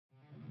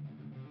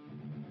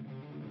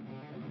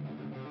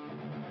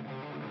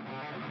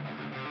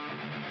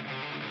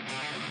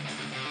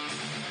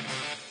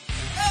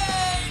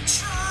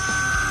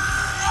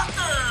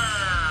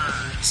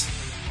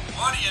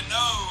you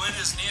know, it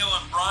is Neil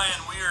and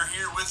Brian. We are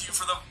here with you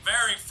for the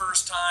very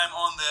first time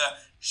on the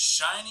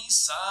Shiny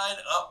Side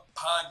Up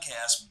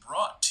podcast,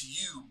 brought to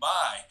you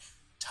by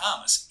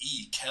Thomas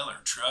E.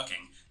 Keller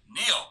Trucking.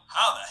 Neil,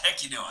 how the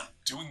heck you doing?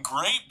 Doing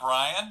great,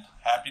 Brian.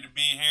 Happy to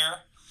be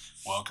here.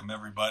 Welcome,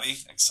 everybody.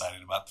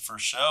 Excited about the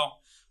first show.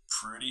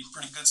 Pretty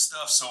good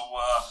stuff. So,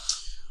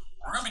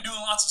 we're going to be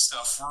doing lots of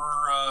stuff.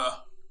 We're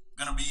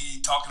going to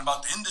be talking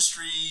about the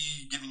industry,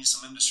 giving you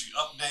some industry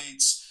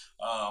updates.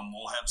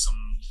 We'll have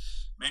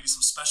maybe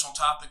some special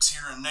topics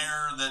here and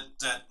there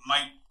that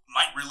might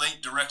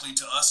relate directly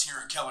to us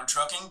here at Keller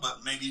Trucking,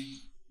 but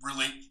maybe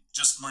relate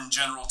just more in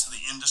general to the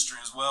industry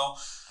as well.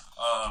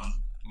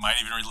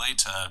 Might even relate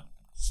to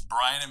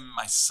Brian and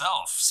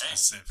myself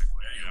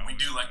specifically. Hey, we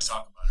do like to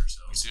talk about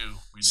ourselves.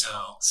 We do.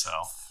 So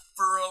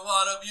for a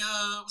lot of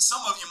you,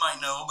 some of you might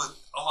know, but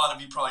a lot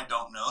of you probably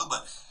don't know,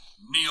 but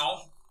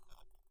Neil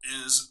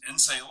is in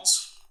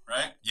sales,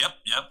 right? Yep.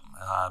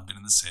 I've been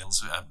in the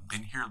sales. I've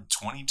been here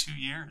 22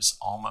 years,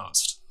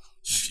 almost.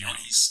 And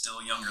he's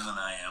still younger than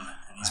I am,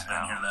 and he's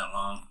been here that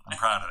long. I'm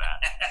proud of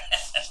that.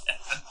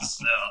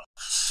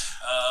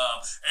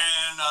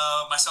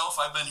 Myself,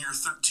 I've been here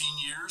 13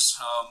 years.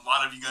 A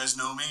lot of you guys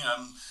know me.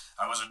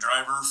 I was a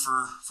driver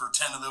for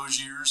 10 of those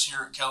years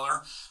here at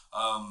Keller.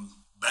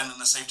 Been in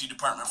the safety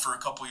department for a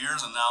couple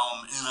years, and now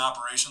I'm in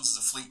operations as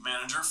a fleet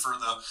manager for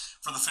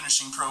the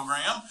finishing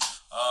program.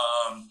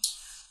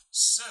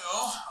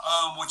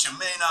 What you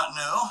may not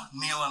know,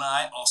 Neil and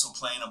I also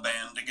play in a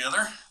band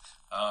together.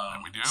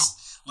 We do.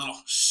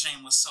 Little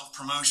shameless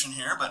self-promotion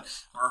here, but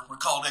we're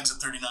called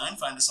Exit 39.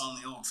 Find us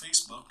on the old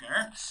Facebook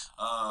there.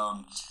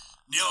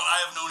 Neil and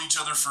I have known each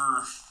other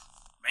for,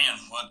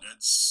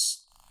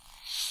 it's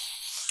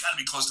got to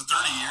be close to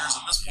 30 years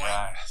at this point.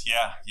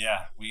 Yeah.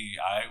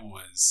 I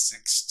was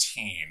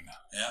 16.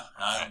 Yeah,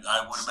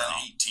 I would have been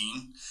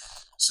 18.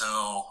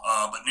 So,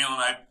 but Neil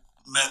and I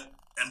met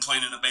and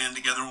played in a band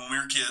together when we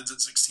were kids at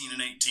 16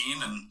 and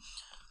 18, and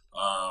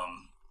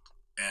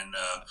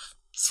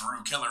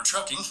through Keller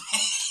Trucking,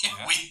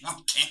 we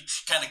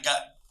kind of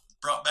got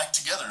brought back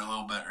together a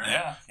little bit,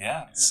 right?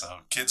 Yeah.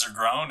 So kids are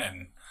grown,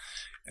 and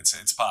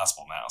it's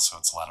possible now, so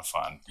it's a lot of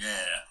fun.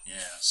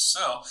 Yeah.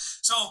 So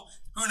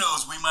who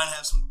knows? We might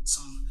have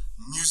some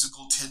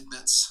musical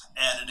tidbits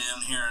added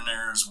in here and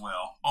there as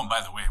well. Oh, and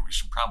by the way, we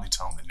should probably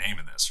tell them the name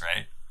of this,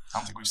 right? I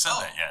don't think we've said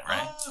that yet,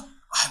 right?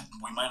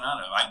 We might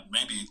not have.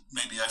 Maybe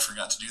I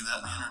forgot to do that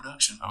in the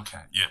introduction.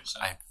 Okay. Yep. So.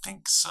 I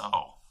think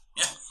so.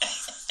 Yeah.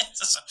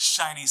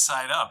 Shiny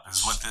Side Up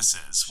is what this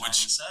is. Shiny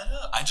Side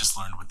Up. I just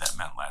learned what that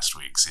meant last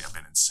week. See, I've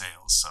been in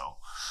sales, so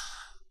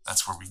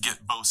that's where we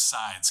get both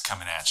sides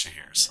coming at you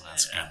here. So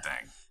that's a good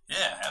thing.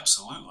 Yeah,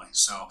 absolutely.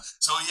 So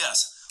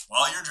yes,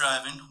 while you're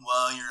driving,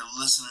 while you're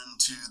listening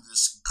to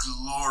this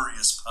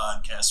glorious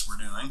podcast we're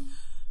doing,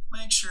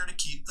 make sure to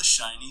keep the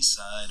shiny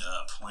side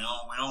up. We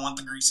don't want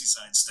the greasy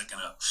side sticking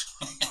up.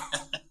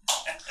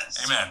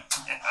 Amen.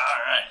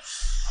 All right.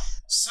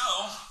 So,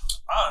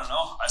 I don't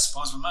know. I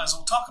suppose we might as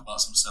well talk about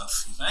some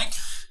stuff, you think?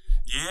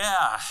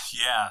 Yeah.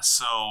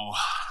 So,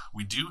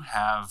 we do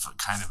have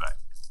kind of a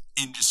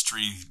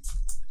industry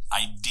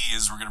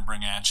ideas we're going to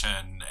bring at you,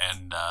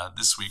 and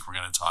this week we're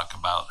going to talk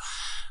about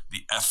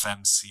the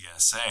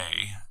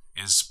FMCSA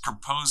is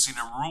proposing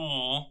a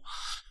rule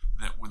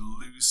that would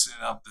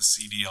loosen up the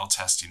CDL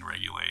testing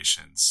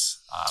regulations.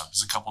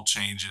 There's a couple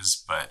changes,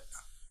 but...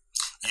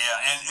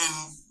 Yeah,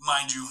 and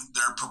mind you,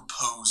 they have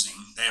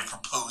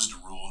proposed a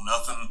rule.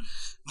 Nothing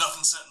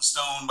set in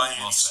stone by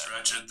any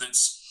stretch.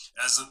 It's,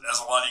 as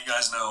a lot of you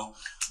guys know,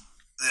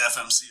 the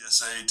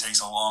FMCSA takes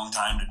a long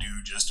time to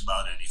do just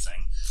about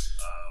anything.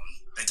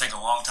 They take a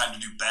long time to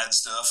do bad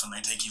stuff, and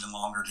they take even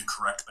longer to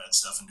correct bad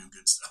stuff and do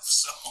good stuff.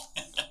 So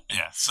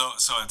yeah, so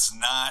it's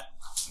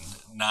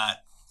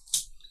not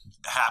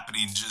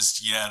happening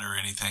just yet or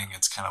anything.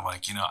 It's kind of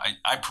like,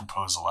 I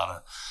propose a lot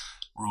of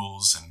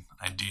rules and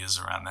ideas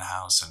around the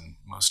house, and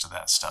most of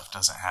that stuff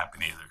doesn't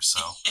happen either. So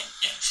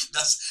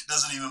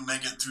doesn't even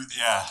make it through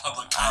the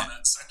public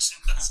comment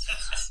section.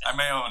 I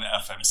may own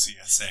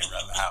FMCSA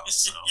around the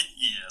house. So.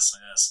 Yes,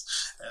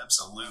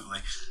 absolutely.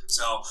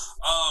 So,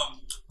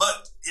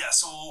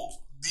 so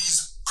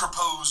these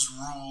proposed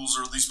rules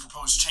or these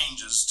proposed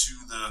changes to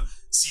the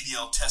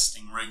CDL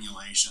testing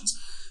regulations,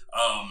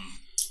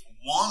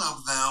 one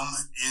of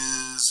them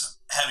is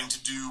having to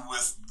do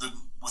with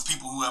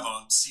people who have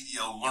a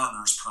CDL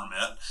learner's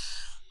permit.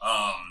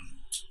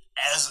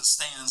 As it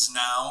stands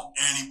now,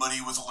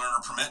 anybody with a learner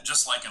permit,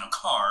 just like in a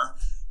car,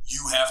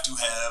 you have to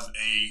have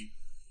a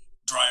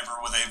driver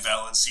with a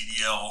valid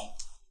CDL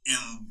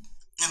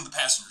in the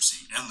passenger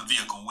seat in the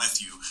vehicle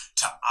with you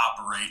to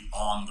operate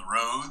on the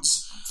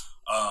roads.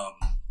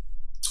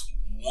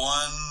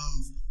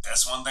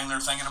 One thing they're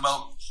thinking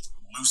about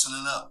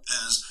loosening up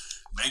is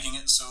making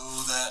it so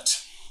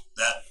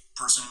that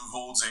person who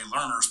holds a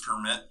learner's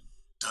permit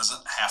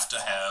doesn't have to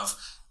have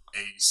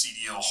a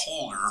CDL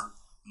holder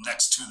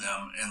next to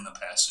them in the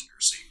passenger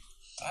seat.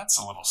 That's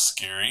a little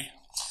scary.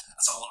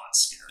 That's a lot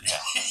scary.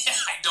 Yeah.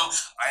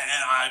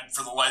 I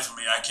for the life of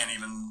me, I can't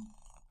even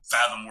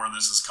fathom where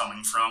this is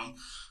coming from.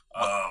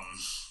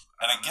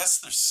 And I guess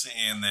they're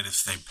saying that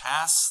if they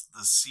pass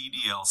the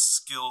CDL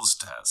skills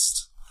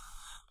test,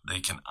 they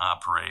can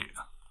operate.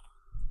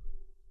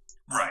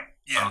 Right.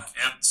 Yeah. Okay.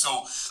 And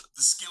so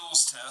the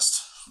skills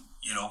test,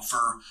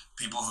 for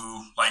people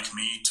who, like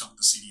me, took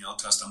the CDL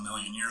test a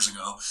million years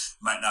ago,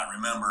 might not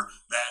remember.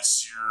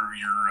 That's your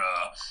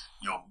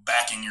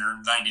backing your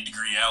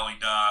 90-degree alley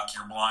dock,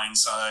 your blind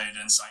side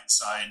and sight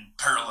side,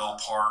 parallel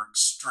park,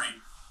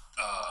 straight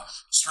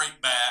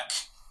back.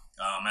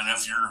 And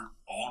if you're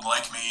old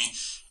like me,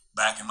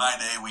 back in my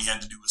day, we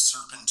had to do a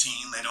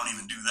serpentine. They don't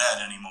even do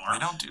that anymore. They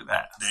don't do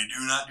that. They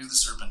do not do the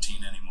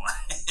serpentine anymore.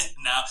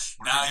 now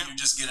you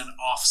just get an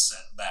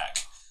offset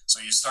back. So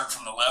you start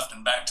from the left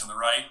and back to the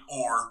right,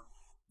 or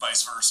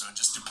vice versa,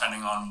 just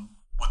depending on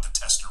what the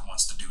tester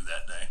wants to do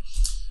that day.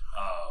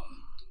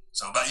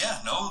 But yeah,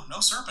 no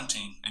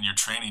serpentine. In your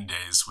training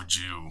days,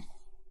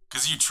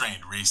 because you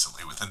trained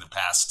recently within the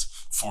past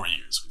 4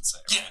 years, we'd say,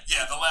 right?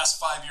 Yeah. The last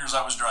 5 years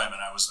I was driving,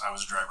 I was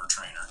a driver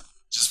trainer.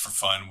 Just for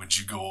fun, would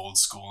you go old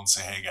school and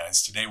say, "Hey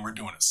guys, today we're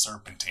doing a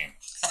serpentine"?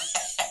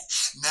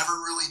 Never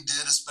really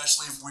did,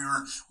 especially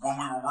when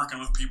we were working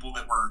with people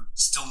that were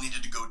still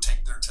needed to go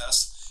take their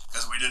test,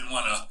 because we didn't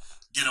want to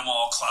get them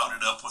all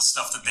clouded up with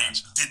stuff that they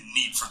didn't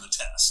need for the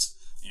test.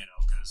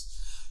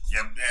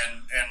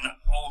 And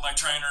all of my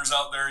trainers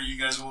out there, you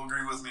guys will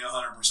agree with me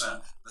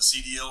 100%. The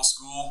CDL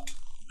school,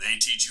 they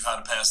teach you how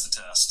to pass the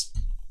test.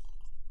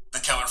 The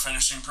Keller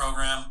finishing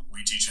program,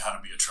 we teach you how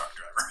to be a truck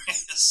driver.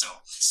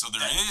 So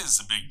there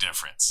is a big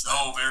difference.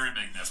 Oh, very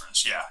big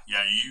difference. Yeah.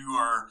 You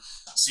are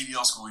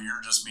CDL school.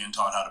 You're just being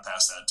taught how to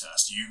pass that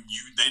test.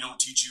 They don't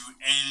teach you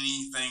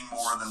anything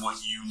more than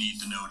what you need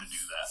to know to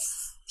do that.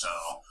 So,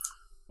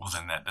 well,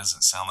 then that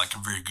doesn't sound like a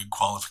very good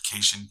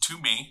qualification to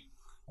me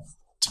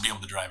to be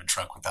able to drive a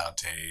truck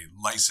without a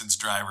licensed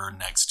driver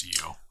next to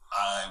you.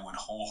 I would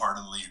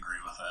wholeheartedly agree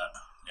with that.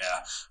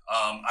 Yeah.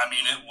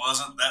 It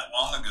wasn't that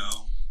long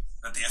ago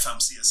that the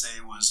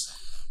FMCSA was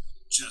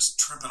just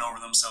tripping over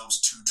themselves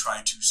to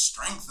try to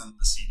strengthen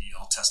the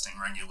CDL testing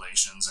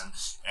regulations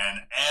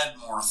and add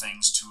more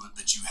things to it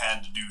that you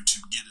had to do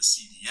to get a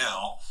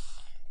CDL.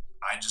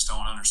 I just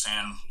don't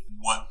understand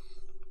what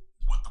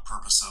the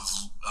purpose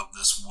of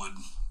this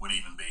would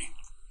even be.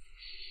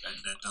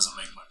 That doesn't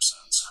make much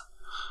sense.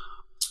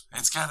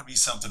 It's got to be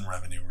something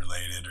revenue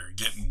related or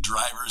getting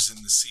drivers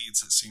in the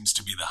seats. It seems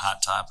to be the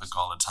hot topic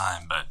all the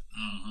time, but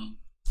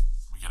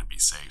we got to be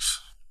safe.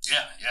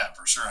 Yeah,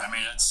 for sure. I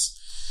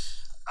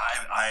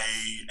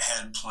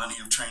had plenty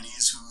of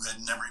trainees who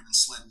had never even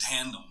slid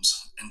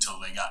tandems until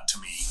they got to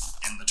me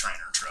in the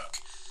trainer truck.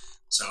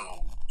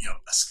 So,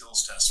 a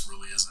skills test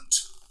really isn't.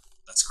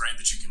 That's great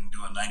that you can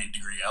do a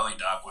 90-degree alley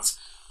dock with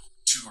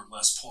 2 or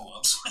less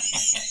pull-ups.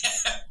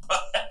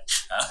 But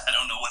I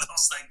don't know what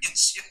else that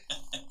gets you.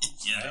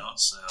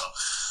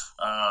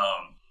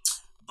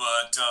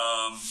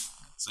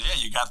 So yeah,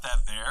 you got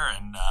that there,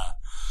 and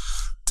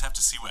have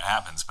to see what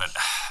happens, but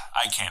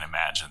I can't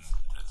imagine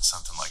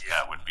something like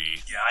that would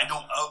be. Yeah, I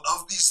don't.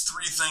 Of these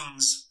 3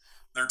 things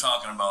they're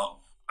talking about,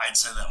 I'd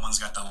say that one's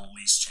got the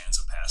least chance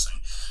of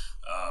passing.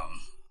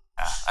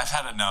 I've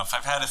had enough.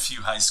 I've had a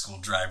few high school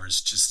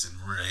drivers just in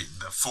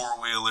the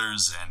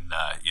 4-wheelers, and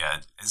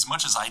as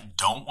much as I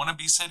don't want to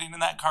be sitting in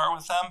that car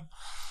with them,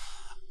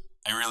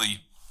 I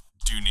really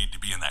do need to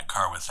be in that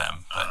car with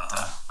them. But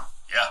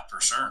yeah,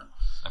 for sure.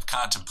 I've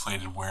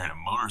contemplated wearing a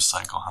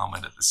motorcycle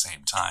helmet at the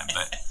same time,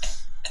 but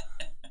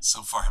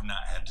so far I've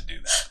not had to do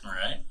that.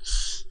 Right.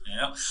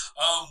 Yeah.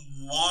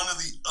 One of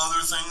the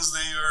other things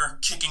they are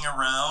kicking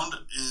around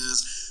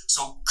is,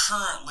 so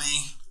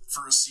currently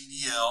for a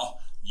CDL,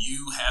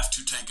 you have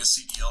to take a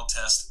CDL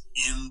test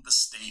in the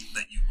state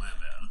that you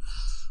live in.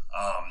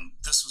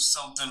 This was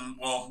something,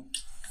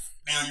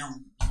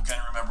 you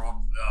kind of remember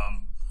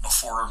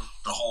before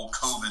the whole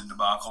COVID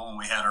debacle, when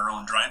we had our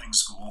own driving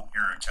school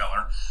here at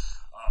Keller.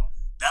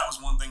 That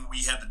was one thing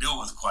we had to deal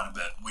with quite a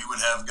bit. We would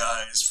have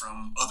guys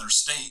from other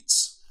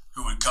states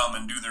who would come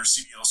and do their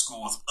CDL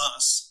school with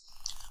us,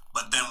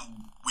 but then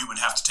we would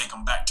have to take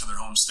them back to their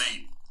home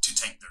state to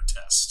take their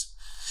test.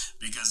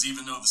 Because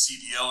even though the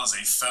CDL is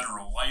a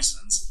federal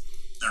license,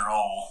 they're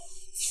all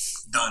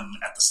done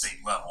at the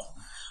state level.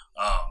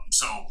 I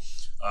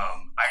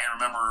can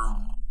remember,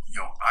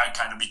 I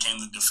kind of became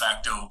the de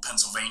facto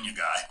Pennsylvania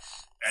guy.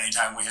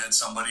 Anytime we had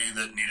somebody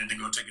that needed to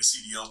go take a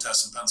CDL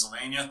test in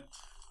Pennsylvania,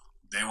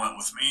 they went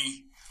with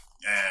me,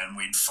 and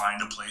we'd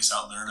find a place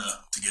out there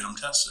to get them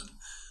tested.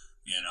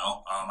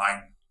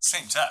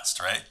 Same test,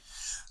 right?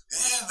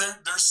 Yeah,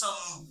 there's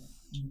some.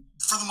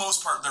 For the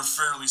most part, they're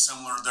fairly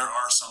similar. There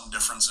are some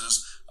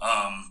differences,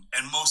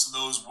 and most of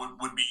those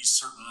would be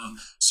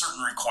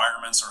certain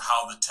requirements or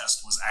how the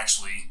test was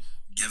actually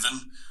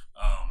given.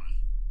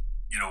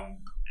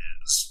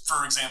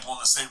 For example, in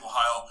the state of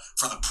Ohio,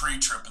 for the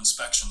pre-trip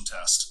inspection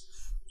test,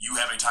 you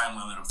have a time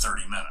limit of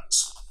 30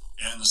 minutes.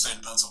 In the state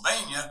of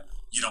Pennsylvania,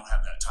 you don't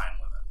have that time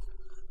limit.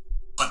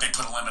 But they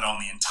put a limit on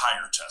the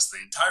entire test.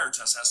 The entire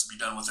test has to be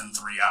done within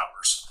 3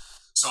 hours.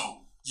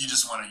 So you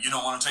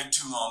don't want to take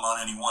too long on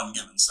any one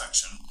given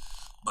section.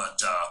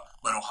 But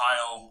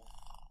Ohio,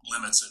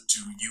 limits it to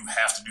you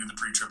have to do the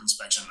pre-trip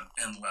inspection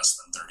in less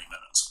than 30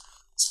 minutes.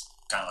 It's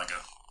kind of like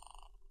a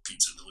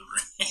pizza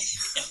delivery.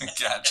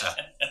 Gotcha.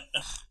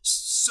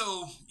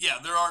 So yeah,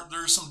 there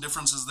are some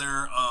differences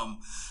there.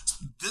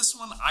 This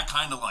one I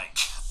kind of like.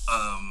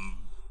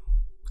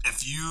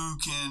 If you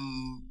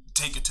can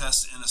take a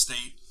test in a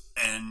state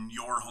and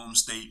your home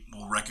state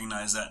will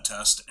recognize that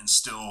test and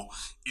still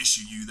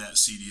issue you that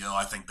CDL,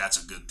 I think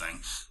that's a good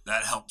thing.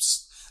 That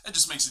helps. It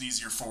just makes it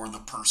easier for the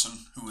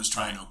person who is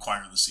trying to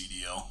acquire the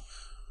CDL.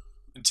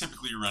 And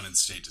typically you're running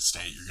state to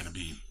state. You're going to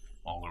be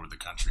all over the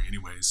country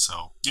anyways,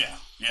 so. Yeah,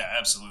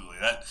 absolutely.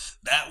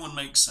 That one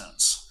makes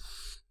sense.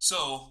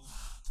 So,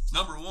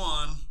 number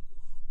one,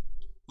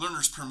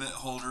 learner's permit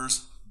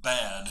holders,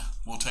 bad.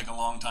 Will take a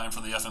long time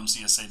for the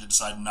FMCSA to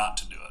decide not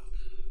to do it.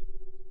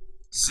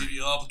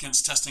 CDL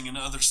applicants testing in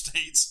other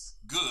states,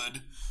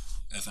 good.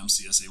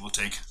 FMCSA will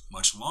take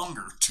much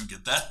longer to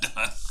get that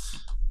done.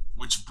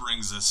 Which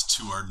brings us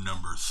to our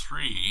number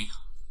 3.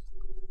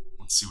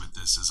 Let's see what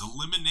this is.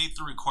 Eliminate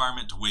the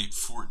requirement to wait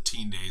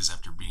 14 days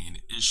after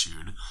being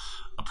issued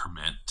a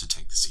permit to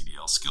take the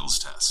CDL skills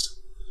test.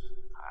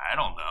 I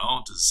don't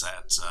know. Does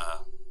that,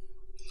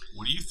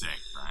 what do you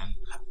think, Brian?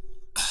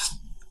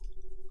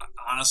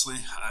 Honestly,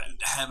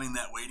 having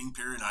that waiting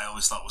period, I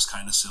always thought was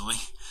kind of silly.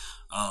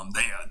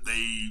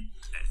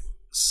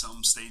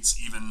 Some states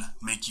even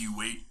make you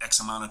wait X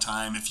amount of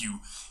time. If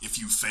you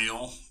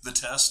fail the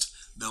test,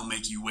 they'll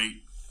make you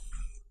wait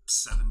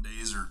 7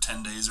 days or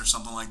 10 days or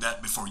something like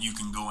that before you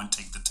can go and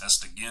take the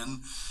test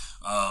again.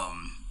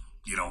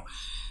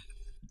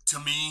 To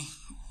me,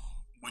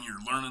 when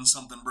you're learning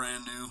something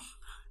brand new,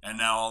 and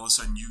now all of a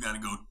sudden you got to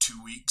go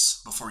 2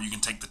 weeks before you can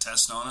take the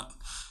test on it.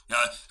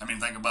 Yeah, I mean,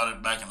 think about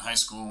it back in high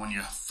school when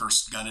you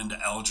first got into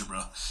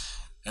algebra.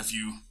 If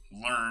you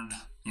learned,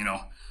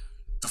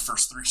 the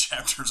first 3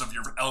 chapters of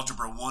your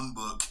Algebra 1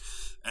 book,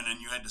 and then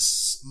you had to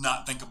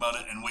not think about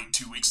it and wait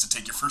 2 weeks to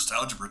take your first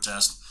algebra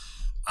test,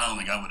 I don't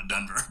think I would have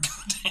done very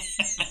good.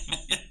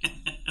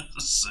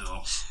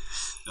 So,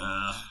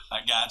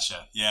 I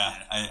gotcha.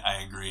 Yeah.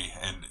 I agree.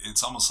 And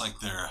it's almost like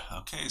they're,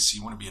 okay, so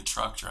you want to be a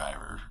truck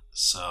driver.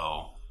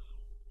 So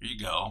here you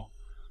go.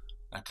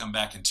 Now come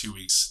back in 2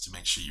 weeks to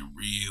make sure you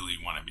really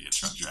want to be a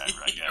truck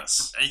driver, I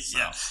guess. Right? So.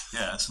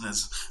 Yeah. It's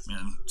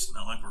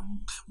not like we're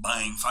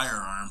buying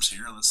firearms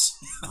here. Let's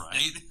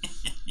right.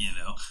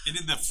 And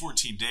in the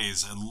 14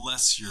 days,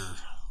 unless you're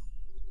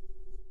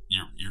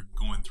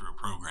going through a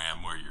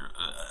program where you're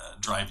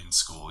driving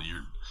school,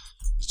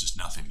 there's just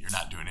nothing. You're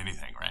not doing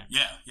anything, right?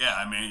 Yeah.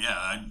 I mean,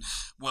 yeah.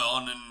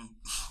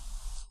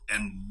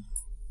 And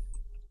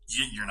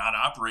you're not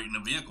operating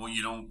a vehicle.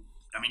 You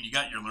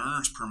got your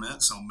learner's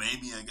permit, so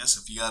maybe, I guess,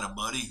 if you got a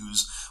buddy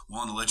who's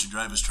willing to let you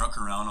drive his truck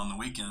around on the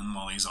weekend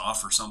while he's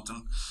off or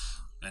something,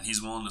 and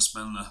he's willing to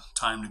spend the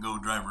time to go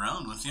drive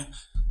around with you.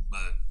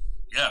 But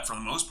yeah, for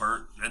the most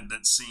part,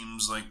 that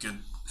seems like to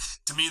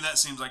me, that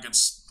seems like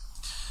it's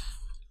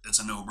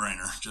a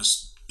no-brainer.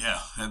 Just, yeah,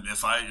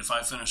 if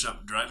I finish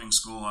up driving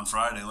school on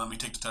Friday, let me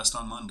take the test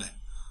on Monday.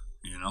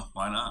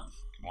 Why not?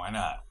 Why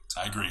not?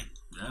 I agree.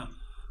 Yeah.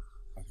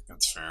 I think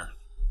that's fair.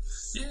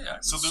 Yeah.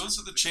 So those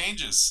are the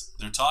changes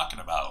they're talking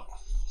about.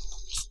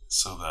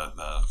 So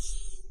the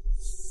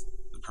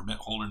permit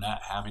holder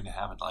not having to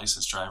have a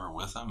licensed driver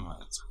with them,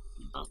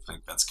 we both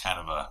think that's kind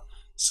of a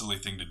silly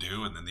thing to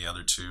do. And then the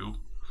other 2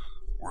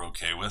 we're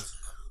okay with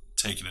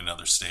taking in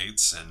other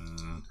states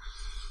and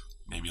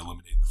maybe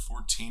eliminate the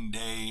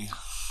 14-day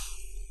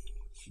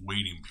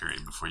waiting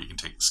period before you can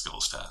take the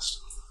skills test.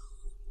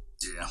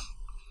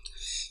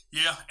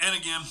 Yeah, and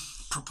again,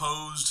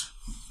 proposed.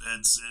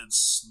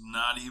 It's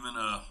not even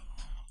a.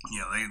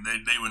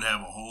 They would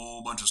have a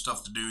whole bunch of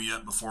stuff to do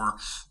yet before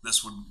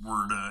this would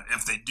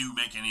if they do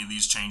make any of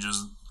these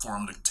changes, for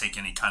them to take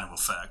any kind of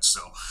effect.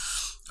 So,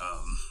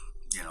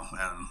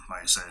 and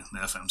like I say, the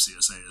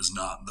FMCSA is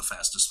not the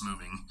fastest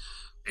moving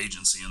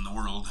agency in the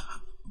world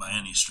by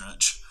any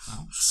stretch.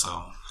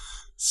 So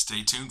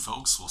stay tuned,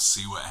 folks. We'll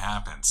see what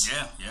happens.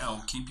 Yeah,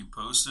 we'll keep you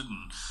posted.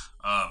 And,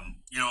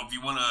 if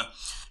you want to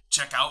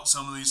check out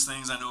some of these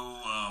things, I know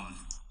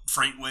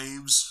Freight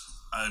Waves.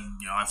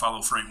 I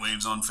follow Freight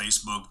Waves on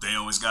Facebook. They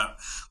always got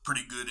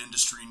pretty good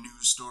industry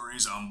news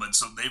stories. But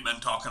so they've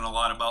been talking a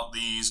lot about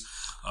these.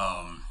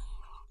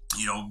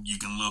 You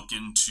can look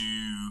into.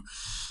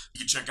 You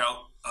can check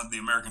out the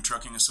American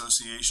Trucking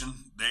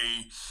Association.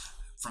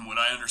 From what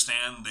I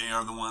understand, they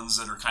are the ones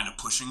that are kind of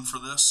pushing for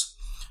this.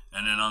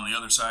 And then on the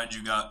other side,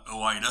 you got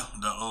OOIDA,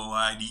 the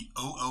OOIDA.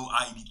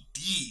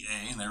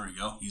 There we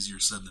go. Easier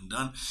said than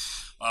done.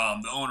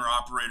 The Owner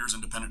Operators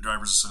Independent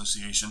Drivers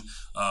Association.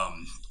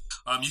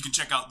 You can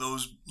check out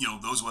those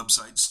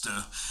websites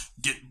to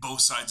get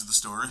both sides of the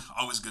story.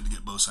 Always good to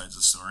get both sides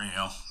of the story.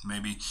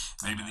 Maybe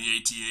the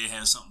ATA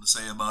has something to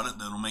say about it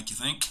that'll make you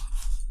think,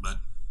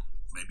 but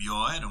maybe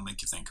OOIDA will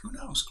make you think. Who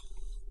knows?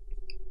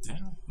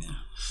 Yeah.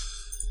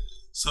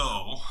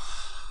 So,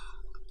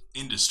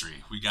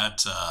 industry. We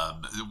got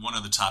one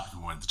of the topics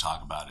we wanted to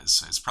talk about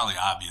is probably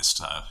obvious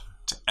to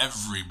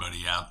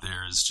everybody out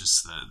there is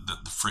just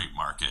the freight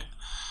market.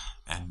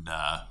 And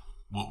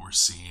what we're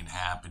seeing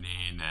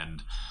happening,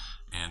 and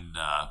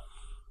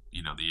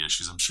the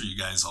issues. I'm sure you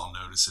guys all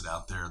notice it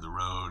out there, the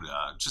road.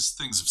 Just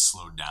things have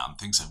slowed down.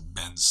 Things have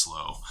been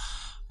slow,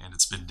 and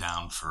it's been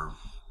down for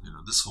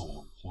this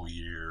whole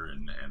year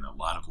and a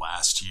lot of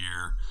last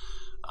year.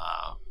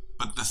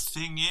 But the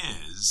thing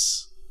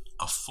is,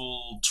 a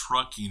full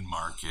trucking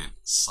market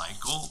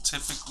cycle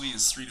typically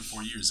is 3 to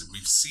 4 years, and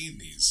we've seen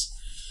these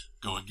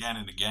go again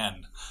and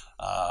again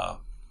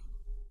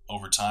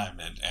over time,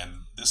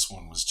 and this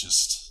one was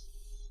just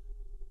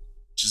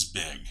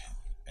big.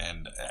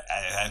 And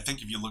I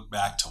think if you look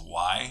back to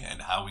why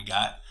and how we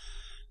got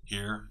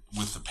here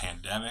with the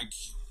pandemic,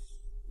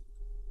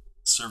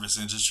 service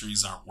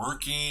industries aren't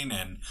working,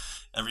 and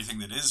everything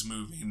that is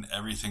moving,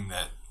 everything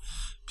that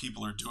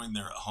people are doing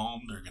there at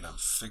home, they're going to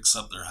fix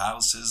up their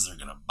houses, they're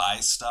going to buy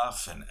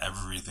stuff, and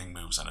everything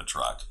moves in a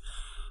truck.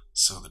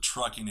 So the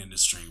trucking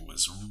industry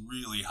was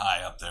really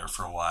high up there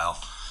for a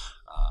while,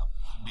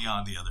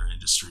 beyond the other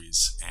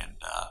industries, and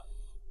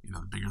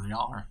the bigger they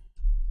are,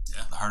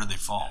 the harder they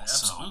fall. Yeah,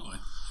 absolutely.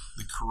 So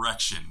the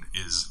correction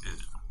is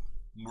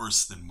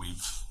worse than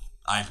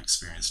I've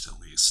experienced, at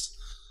least.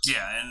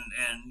 Yeah, and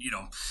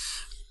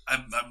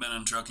I've been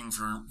in trucking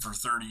for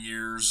 30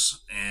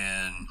 years,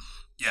 and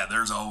yeah,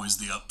 there's always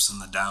the ups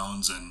and the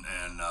downs, and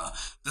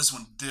this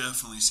one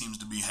definitely seems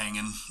to be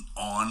hanging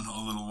on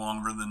a little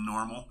longer than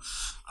normal.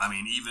 I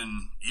mean,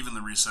 even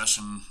the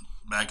recession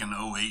back in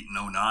 08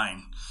 and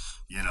 09,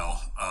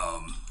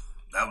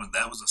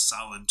 that was a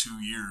solid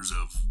 2 years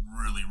of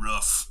really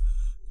rough,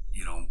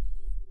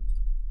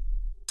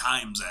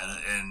 times at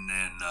it, and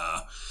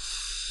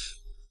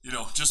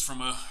just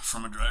from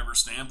a driver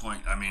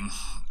standpoint, I mean,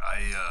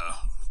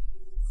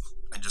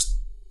 I just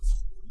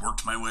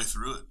worked my way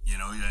through it,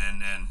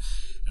 and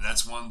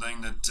that's one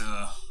thing that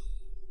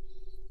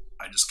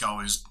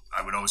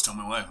I would always tell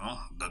my wife, well,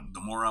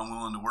 the more I'm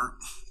willing to work,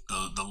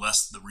 the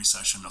less the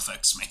recession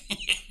affects me,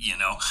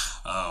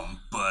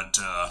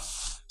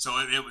 so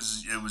it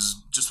was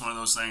just one of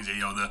those things,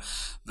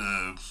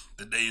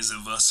 the days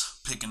of us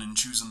picking and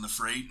choosing the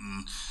freight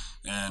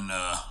and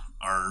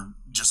are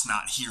just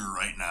not here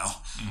right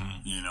now,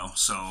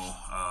 so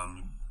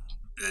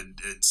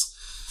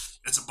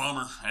it's a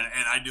bummer,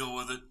 and I deal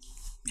with it,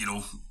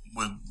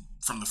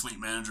 from the fleet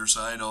manager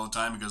side all the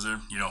time, because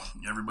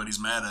everybody's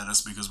mad at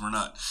us because I'm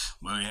not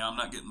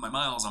getting my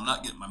miles,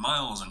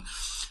 and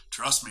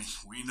trust me,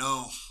 we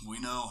know,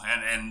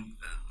 and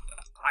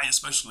I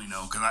especially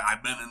know, because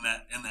I've been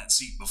in that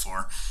seat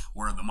before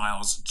where the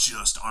miles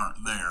just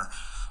aren't there,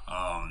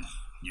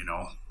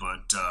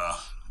 but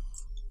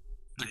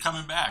they're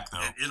coming back,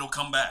 though. It'll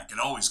come back. It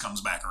always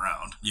comes back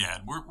around. Yeah,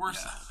 we're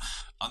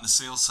on the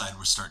sales side,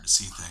 we're starting to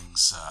see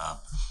things.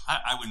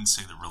 I wouldn't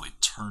say they're really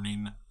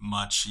turning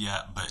much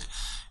yet, but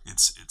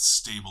it's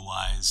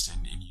stabilized,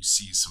 and you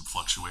see some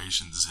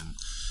fluctuations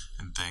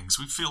and things.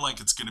 We feel like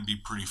it's going to be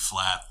pretty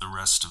flat the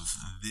rest of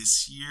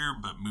this year,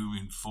 but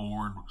moving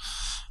forward,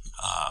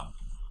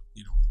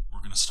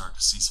 we're going to start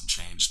to see some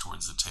change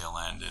towards the tail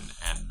end,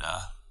 and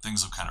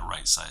things will kind of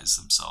right-size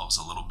themselves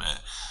a little bit.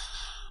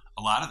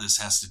 A lot of this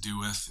has to do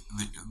with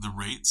the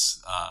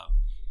rates.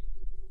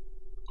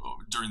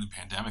 During the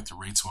pandemic, the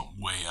rates went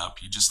way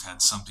up. You just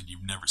had something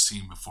you've never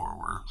seen before,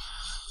 where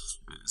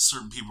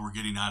certain people were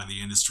getting out of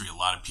the industry. A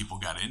lot of people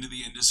got into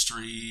the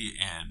industry,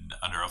 and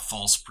under a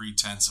false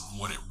pretense of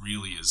what it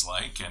really is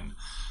like. And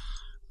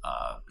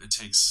it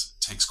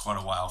takes quite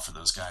a while for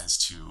those guys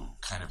to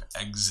kind of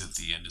exit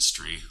the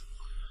industry.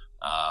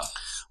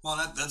 Well,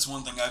 that's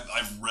one thing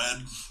I've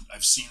read.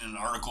 I've seen in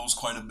articles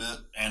quite a bit,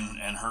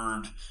 and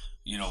heard,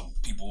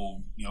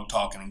 people,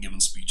 talking and giving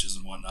speeches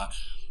and whatnot,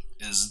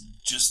 is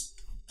just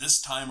this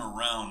time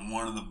around,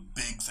 one of the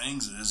big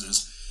things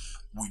is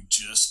we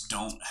just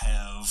don't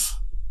have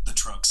the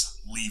trucks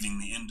leaving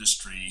the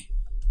industry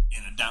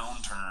in a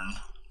downturn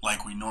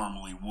like we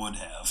normally would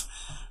have.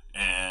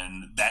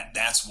 And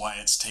that's why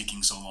it's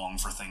taking so long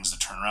for things to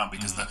turn around,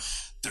 because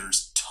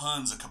there's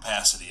tons of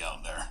capacity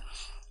out there.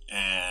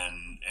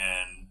 And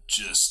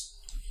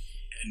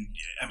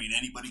I mean,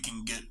 anybody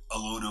can get a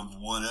load of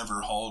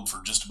whatever hauled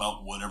for just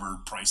about whatever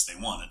price they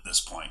want at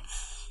this point.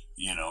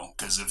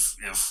 Because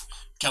if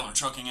Keller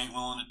Trucking ain't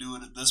willing to do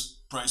it at this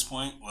price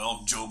point,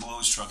 well, Joe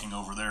Blow's Trucking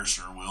over there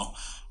sure will,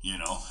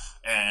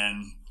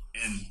 and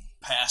in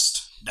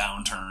past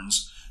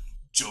downturns,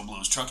 Joe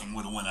Blow's Trucking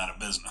would have went out of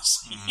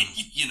business,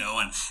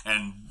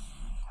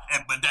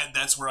 but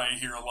that's where I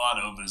hear a lot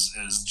of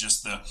is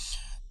just the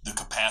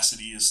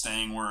capacity is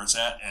staying where it's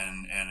at,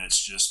 and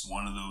it's just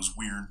one of those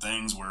weird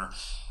things where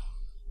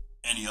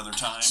any other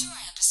time. I'm sure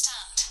I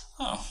understand.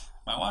 Oh,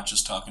 my watch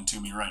is talking to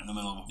me right in the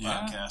middle of a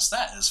podcast.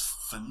 That is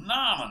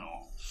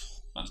phenomenal.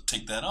 I'll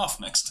take that off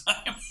next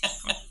time.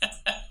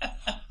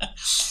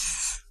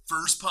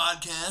 First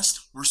podcast.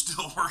 We're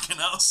still working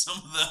out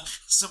some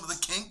of the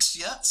kinks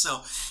yet,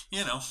 so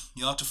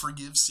you'll have to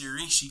forgive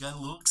Siri. She got a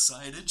little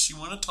excited. She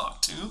wanted to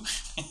talk too.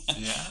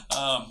 Yeah.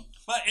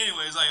 But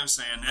anyways, like I was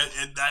saying,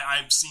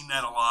 I've seen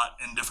that a lot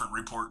in different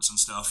reports and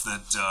stuff,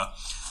 that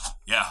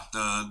Yeah,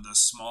 the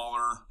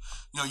smaller,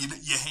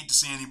 you hate to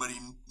see anybody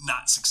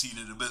not succeed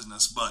at a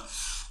business, but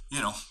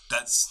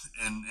that's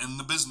in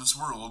the business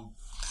world.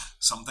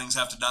 Some things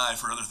have to die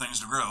for other things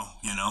to grow.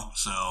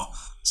 So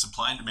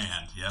supply and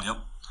demand. yep.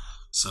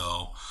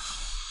 So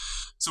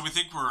we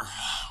think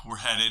we're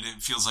headed.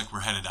 It feels like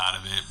we're headed out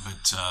of it,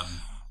 but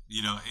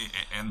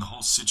and the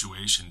whole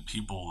situation,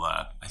 people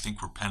I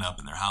think were pent up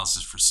in their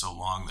houses for so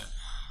long that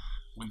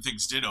when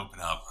things did open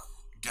up,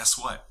 guess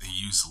what? They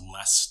use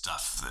less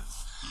stuff that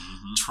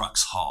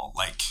trucks haul.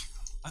 Like,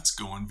 let's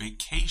go on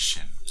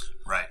vacation.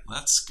 Right.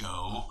 Let's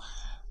go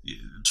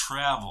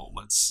travel.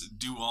 Let's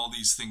do all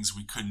these things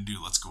we couldn't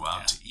do. Let's go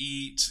out to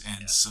eat.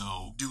 And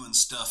so doing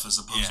stuff as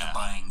opposed to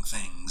buying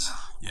things.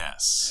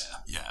 Yes.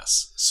 Yeah.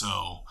 Yes.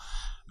 So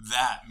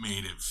that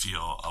made it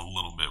feel a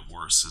little bit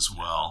worse as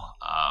well.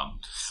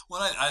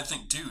 Well, I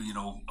think too,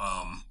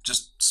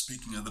 just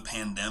speaking of the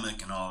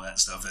pandemic and all that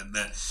stuff,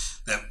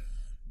 that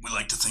we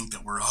like to think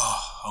that we're,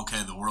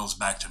 the world's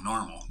back to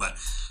normal, but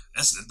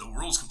the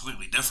world's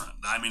completely different.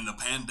 I mean, the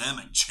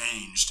pandemic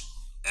changed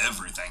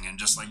everything, and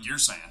just like you're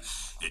saying,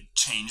 it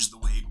changed the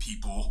way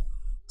people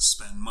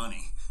spend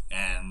money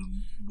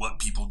and what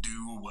people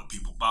do, what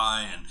people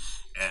buy,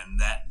 and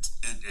that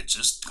it's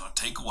just gonna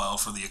take a while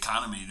for the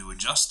economy to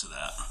adjust to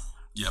that.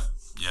 Yep.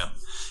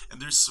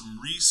 And there's some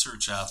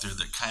research out there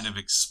that kind of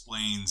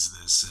explains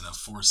this in a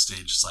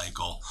 4-stage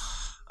cycle.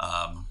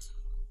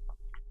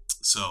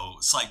 So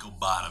cycle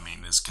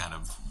bottoming is kind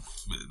of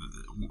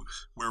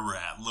where we're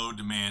at. Low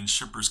demand,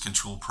 shippers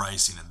control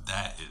pricing, and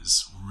that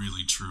is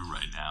really true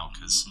right now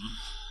because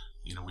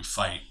we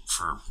fight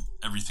for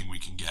everything we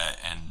can get,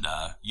 and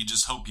you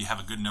just hope you have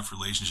a good enough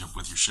relationship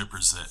with your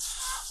shippers that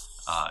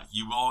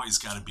you've always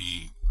got to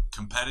be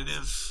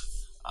competitive,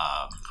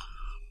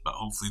 but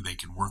hopefully they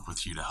can work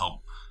with you to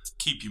help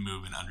keep you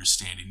moving,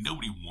 understanding.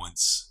 Nobody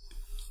wants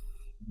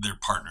their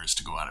partners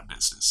to go out of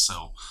business,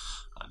 so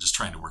just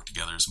trying to work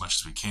together as much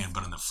as we can.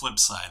 But on the flip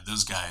side,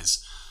 those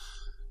guys,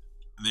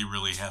 they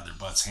really had their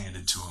butts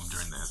handed to them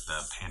during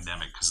the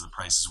pandemic because the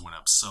prices went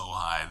up so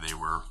high. They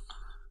were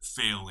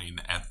failing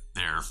at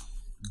their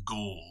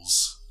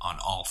goals on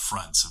all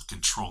fronts of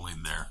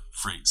controlling their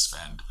freight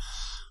spend.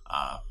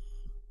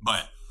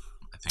 But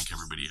I think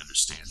everybody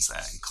understands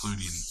that,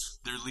 including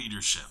their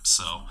leadership.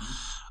 So,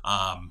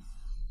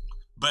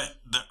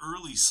 but the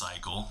early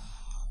cycle,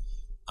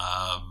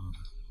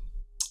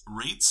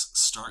 rates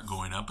start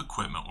going up,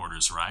 equipment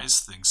orders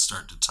rise, things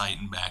start to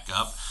tighten back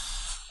up.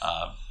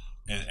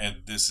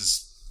 And this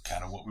is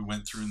kind of what we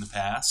went through in the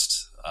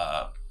past.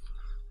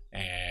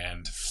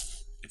 And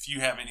if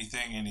you have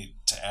anything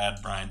to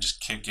add, Brian, just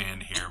kick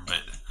in here.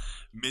 But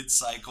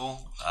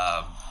mid-cycle,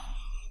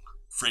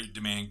 freight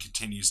demand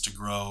continues to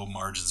grow,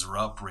 margins are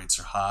up, rates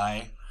are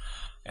high.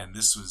 And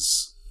this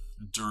was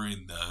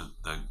during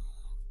the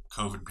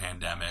COVID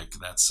pandemic.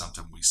 That's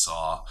something we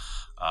saw.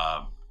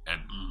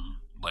 And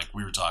like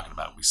we were talking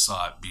about, we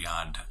saw it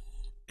beyond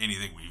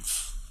anything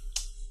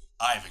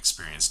I've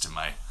experienced in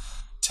my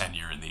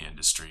tenure in the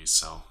industry.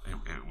 So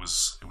it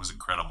was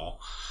incredible,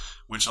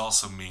 which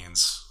also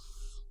means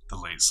the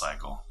late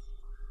cycle.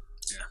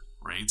 Yeah.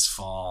 Rates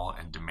fall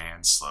and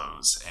demand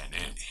slows, and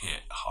it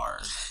hit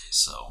hard.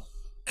 So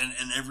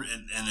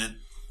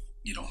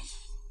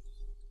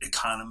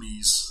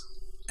economies,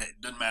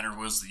 it doesn't matter if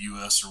it's the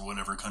U.S. or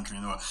whatever country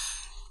in the world,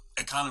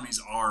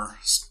 economies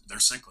they're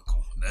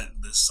cyclical.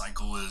 This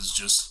cycle is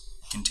just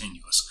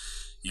continuous.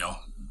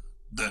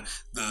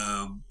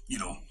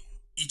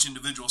 Each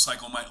individual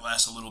cycle might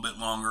last a little bit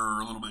longer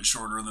or a little bit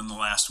shorter than the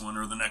last one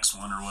or the next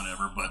one or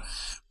whatever,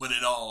 but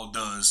it all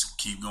does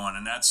keep going.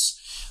 And that's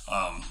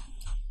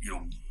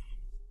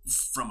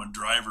from a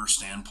driver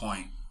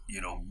standpoint,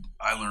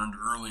 I learned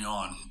early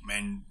on,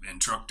 man, in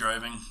truck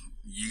driving,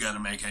 you got to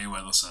make hay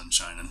while the sun's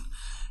shining.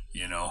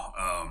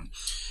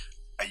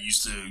 I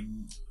used to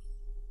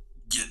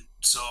get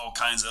all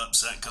kinds of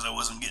upset because I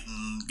wasn't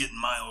getting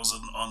miles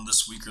on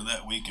this week or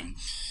that week,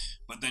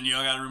 but then you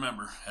got to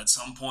remember, at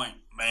some point,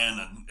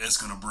 man, it's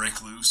going to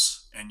break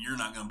loose, and you're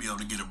not going to be able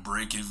to get a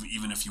break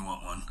even if you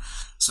want one.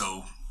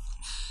 So,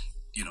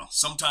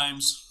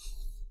 sometimes,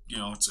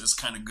 it's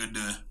kind of good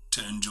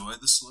to enjoy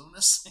the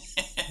slowness,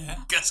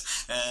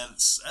 because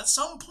at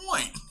some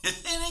point, it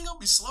ain't going to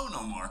be slow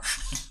no more,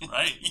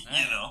 right?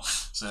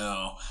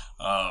 So,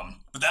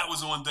 but that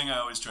was the one thing I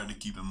always tried to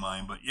keep in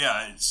mind. But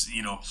yeah, it's,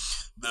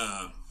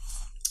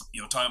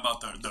 talking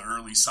about the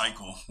early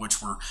cycle,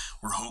 which we're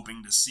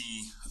hoping to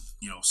see,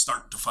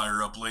 start to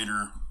fire up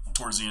later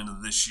towards the end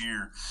of this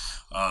year,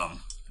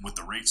 with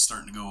the rates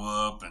starting to go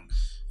up and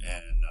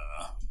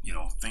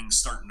things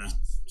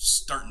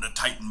starting to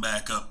tighten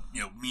back up,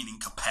 meaning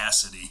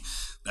capacity.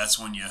 That's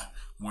when you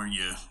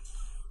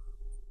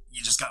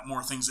just got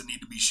more things that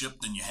need to be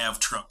shipped than you have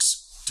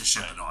trucks to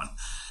ship it on.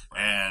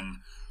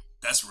 And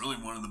that's really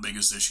one of the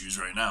biggest issues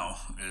right now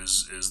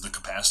is the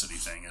capacity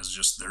thing. Is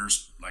just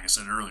there's, like I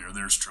said earlier,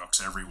 there's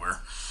trucks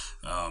everywhere.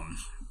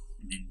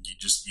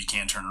 You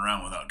can't turn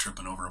around without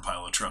tripping over a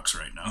pile of trucks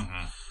right now.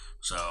 Mm-hmm.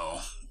 So,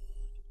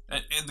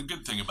 and the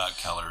good thing about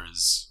Keller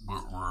is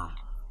we're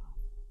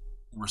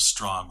we're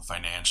strong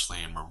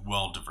financially and we're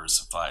well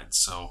diversified.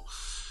 So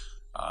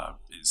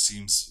it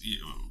seems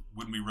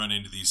when we run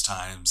into these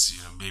times,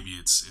 maybe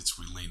it's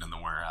we lean on the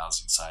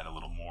warehousing side a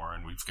little more,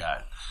 and we've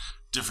got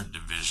different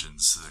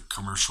divisions, the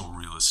commercial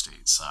real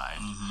estate side,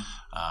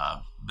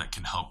 that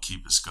can help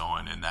keep us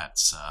going, and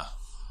that's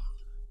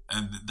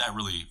and that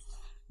really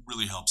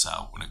helps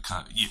out when it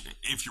comes.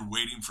 If you're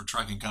waiting for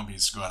trucking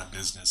companies to go out of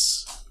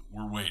business,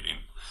 we're waiting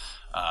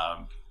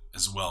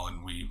as well,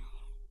 and we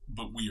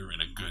are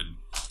in a good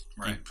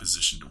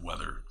position to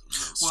weather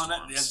those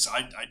storms.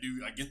 I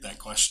get that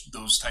question,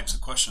 those types of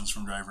questions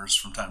from drivers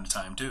from time to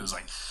time too. It's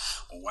like,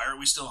 well, why are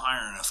we still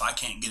hiring if I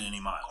can't get any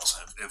miles?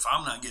 If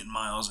I'm not getting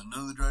miles and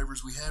none of the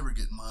drivers we have are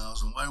getting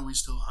miles, and why are we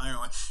still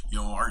hiring?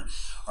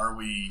 Are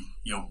we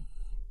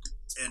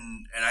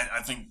and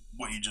I think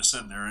what you just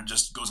said there, it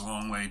just goes a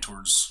long way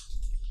towards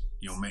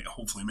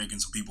hopefully making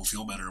some people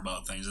feel better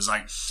about things. It's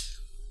like,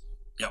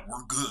 yeah,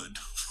 we're good.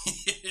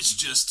 It's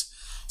just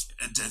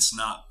it's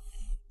not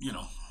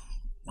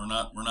we're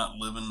not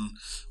living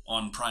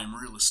on prime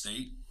real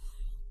estate.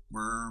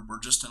 We're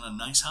just in a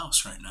nice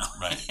house right now.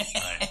 Right.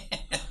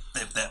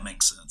 If that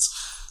makes sense.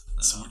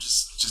 So we're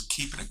just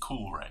keeping it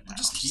cool right now. We're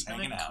just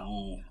keeping it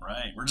cool,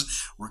 right?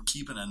 We're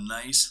keeping a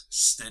nice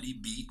steady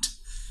beat,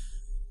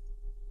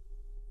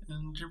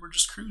 and we're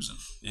just cruising.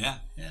 Yeah.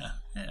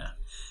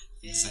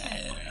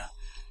 Exactly.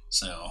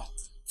 So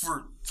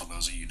for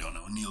those of you who don't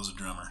know, Neil's a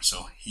drummer,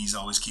 so he's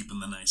always keeping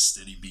the nice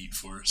steady beat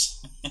for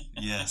us.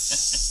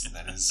 Yes,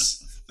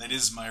 that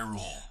is my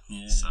role.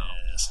 Yes.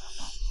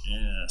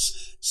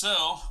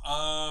 So,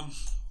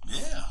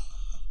 yeah,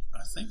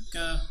 I think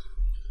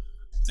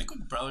we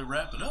can probably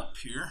wrap it up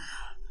here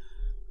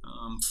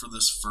for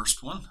this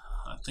first one.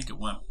 I think it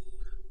went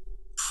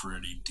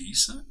pretty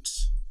decent.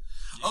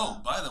 Yeah.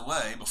 Oh, by the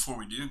way, before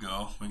we do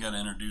go, we got to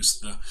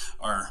introduce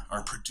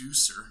our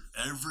producer.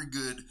 Every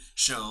good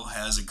show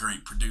has a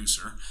great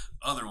producer.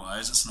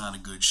 Otherwise, it's not a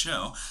good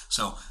show.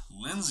 So,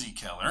 Lindsay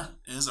Keller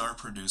is our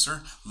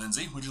producer.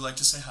 Lindsay, would you like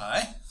to say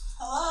hi?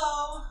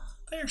 Hello.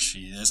 There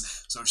she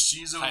is. So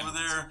she's over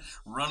there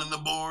running the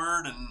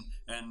board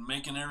and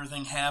making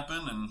everything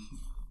happen and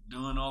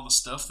doing all the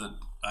stuff that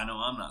I know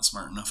I'm not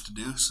smart enough to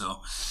do.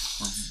 So,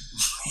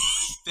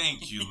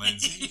 thank you,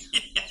 Lindsay.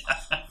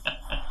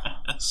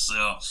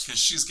 So, because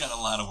she's got a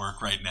lot of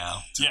work right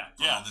now. Neil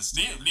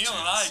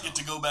and I get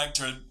to go back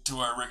to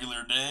our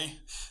regular day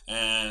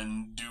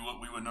and do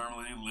what we would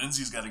normally do.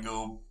 Lindsay's got to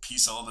go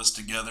piece all this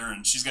together,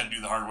 and she's got to do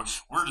the hard work.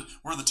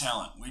 We're the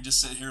talent. We just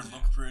sit here and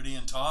look pretty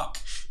and talk,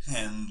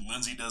 and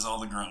Lindsay does all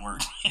the grunt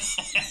work.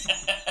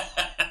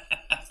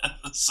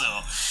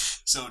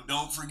 So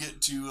don't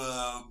forget to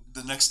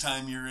the next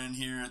time you're in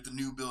here at the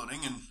new building,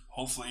 and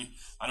hopefully,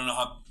 I don't know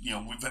how,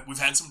 we've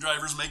had some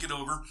drivers make it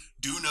over.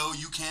 Do know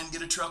you can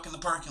get a truck in the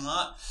parking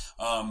lot,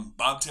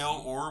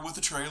 bobtail or with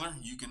a trailer.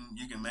 You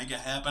can make it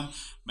happen.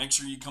 Make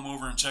sure you come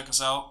over and check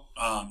us out.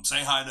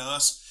 Say hi to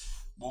us.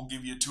 We'll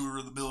give you a tour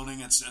of the building.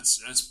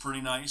 It's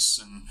pretty nice,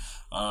 and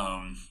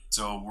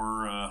so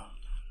we're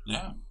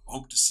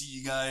hope to see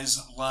you guys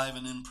live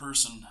and in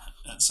person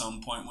at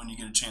some point when you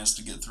get a chance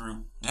to get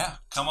through. Yeah,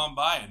 come on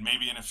by, and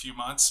maybe in a few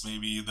months,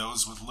 maybe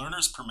those with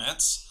learner's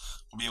permits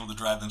will be able to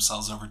drive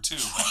themselves over too.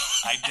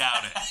 I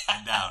doubt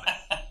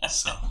it.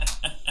 So,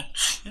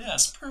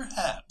 yes,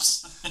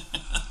 perhaps.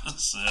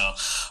 So,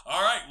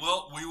 all right.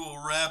 Well, we will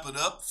wrap it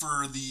up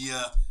for the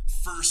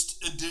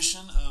first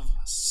edition of.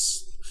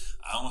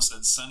 I almost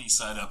said sunny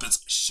side up.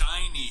 It's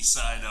shiny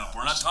side up.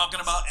 We're not talking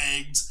about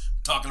eggs.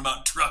 We're talking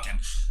about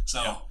trucking.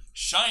 So. Yeah.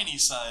 Shiny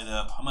side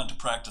up. I'm going to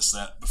practice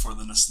that before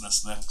the next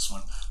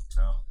one.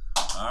 So,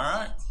 all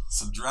right.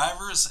 So,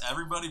 drivers,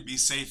 everybody be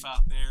safe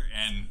out there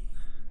and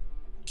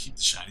keep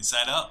the shiny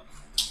side up.